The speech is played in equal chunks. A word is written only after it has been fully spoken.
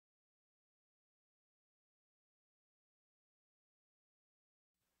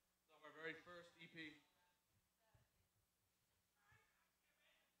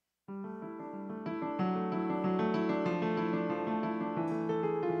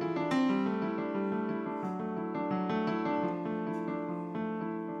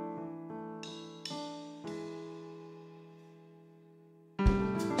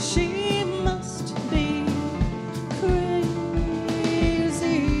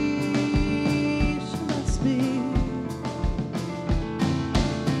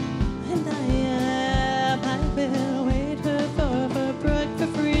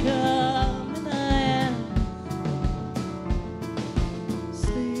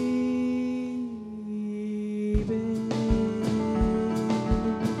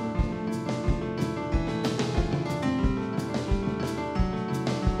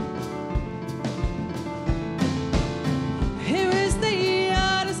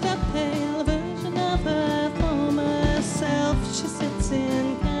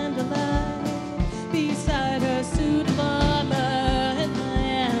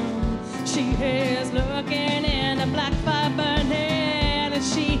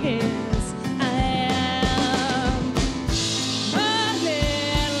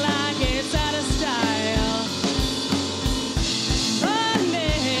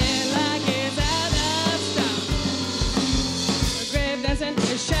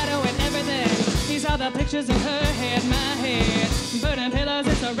a shadow and everything. These are the pictures in her head, my head. Burning pillows,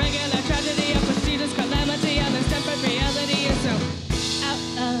 it's a regular tragedy, a prestigious calamity, and this tempered reality is so out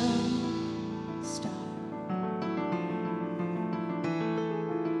of style.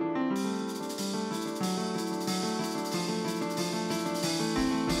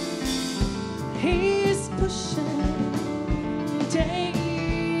 He's pushing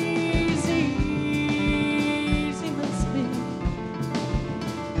daisies, he must be.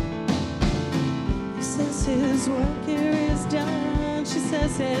 He says his work here is done. She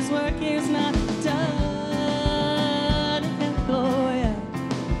says his work is not done. Oh yeah.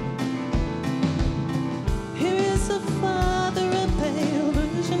 Here is a father, a pale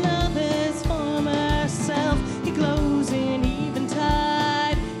version of his former self. He glows in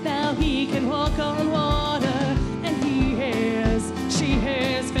eventide. Now he can walk on water, and she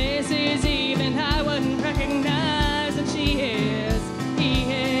has faces even I wouldn't recognize, and he is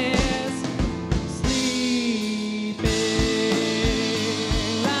sleeping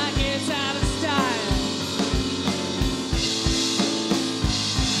like it's out of style,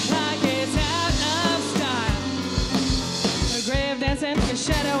 like it's out of style. A grave dancing, a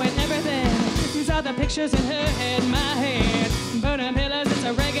shadow and everything. These are the pictures in her head, my head. Burning pillars, it's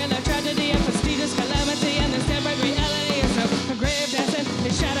a regular tragedy, a prestigious calamity, and this tempered reality is a grave dancing,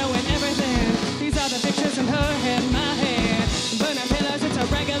 a shadow and everything. These are the pictures in her head, my head. Burning pillars, it's a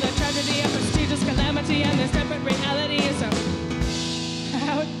regular tragedy, a prestigious calamity, and this tempered reality is out of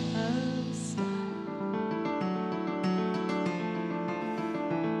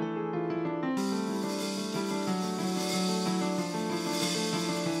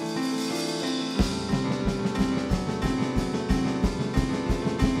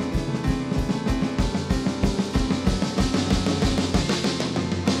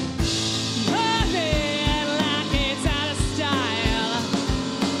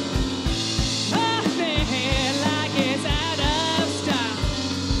style.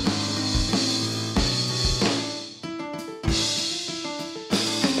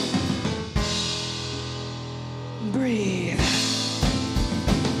 Breathe.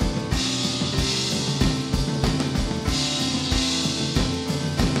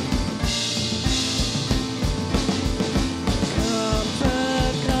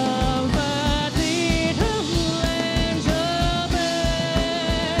 Comfort, comfort, little angel,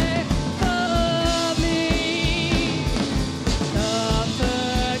 pray for me.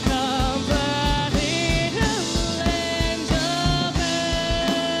 Comfort, comfort, little angel, pray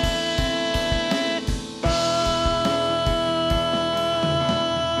for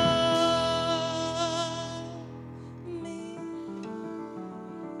me.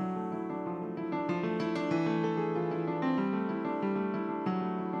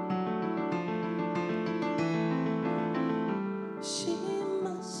 She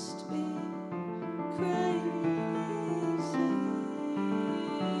must be crazy.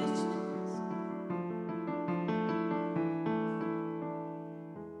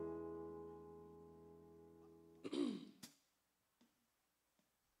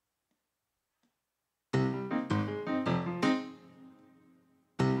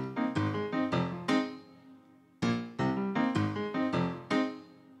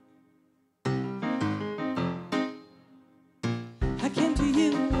 I came to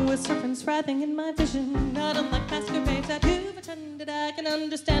you with serpents writhing in my vision, not unlike masquerades that you pretended I can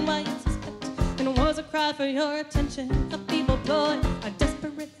understand why you suspect. And it was a cry for your attention, a feeble ploy, a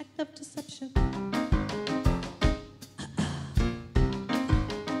desperate act of deception.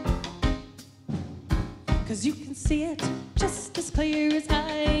 Cause you can see it just as clear as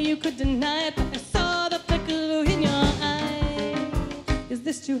I. You could deny it, but I saw the flicker in your eye. Is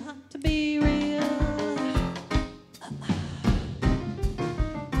this too hot to be real?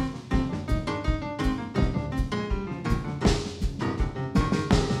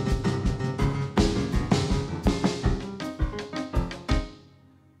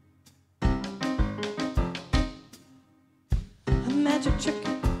 Magic trick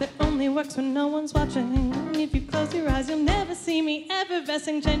that only works when no one's watching. If you close your eyes, you'll never see me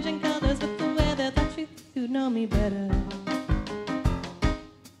effervescing, changing colors with the weather. Thought you'd know me better.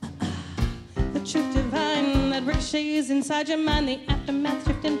 The truth divine that ricochets inside your mind, the aftermath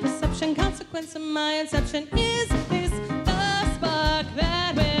shift in perception, consequence of my inception. Is this the spark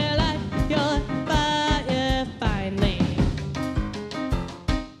that will light your fire finally?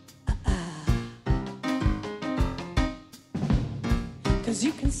 Cause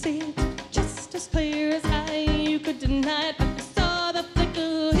you can see it just as clear as I. You could deny it, but I saw the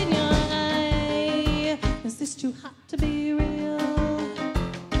flicker in your eye. Is this too hot to be real?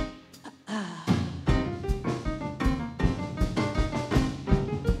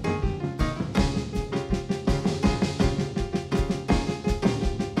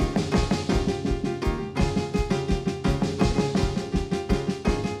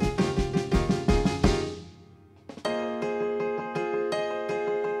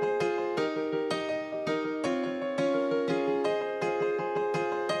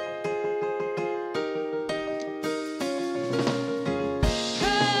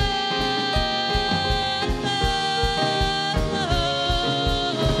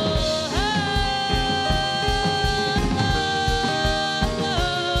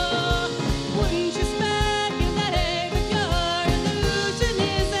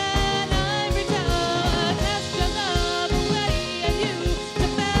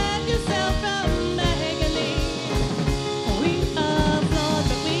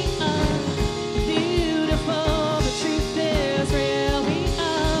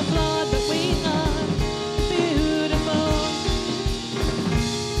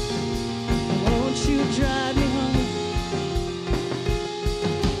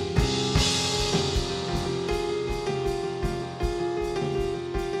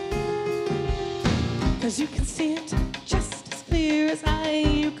 'cause you can see it just as clear as I.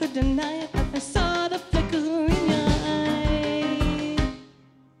 You could deny it, but I saw the flicker in your eye.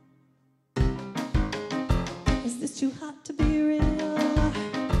 Is this too hot to be real?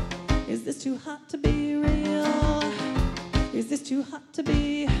 Is this too hot to be real? Is this too hot to be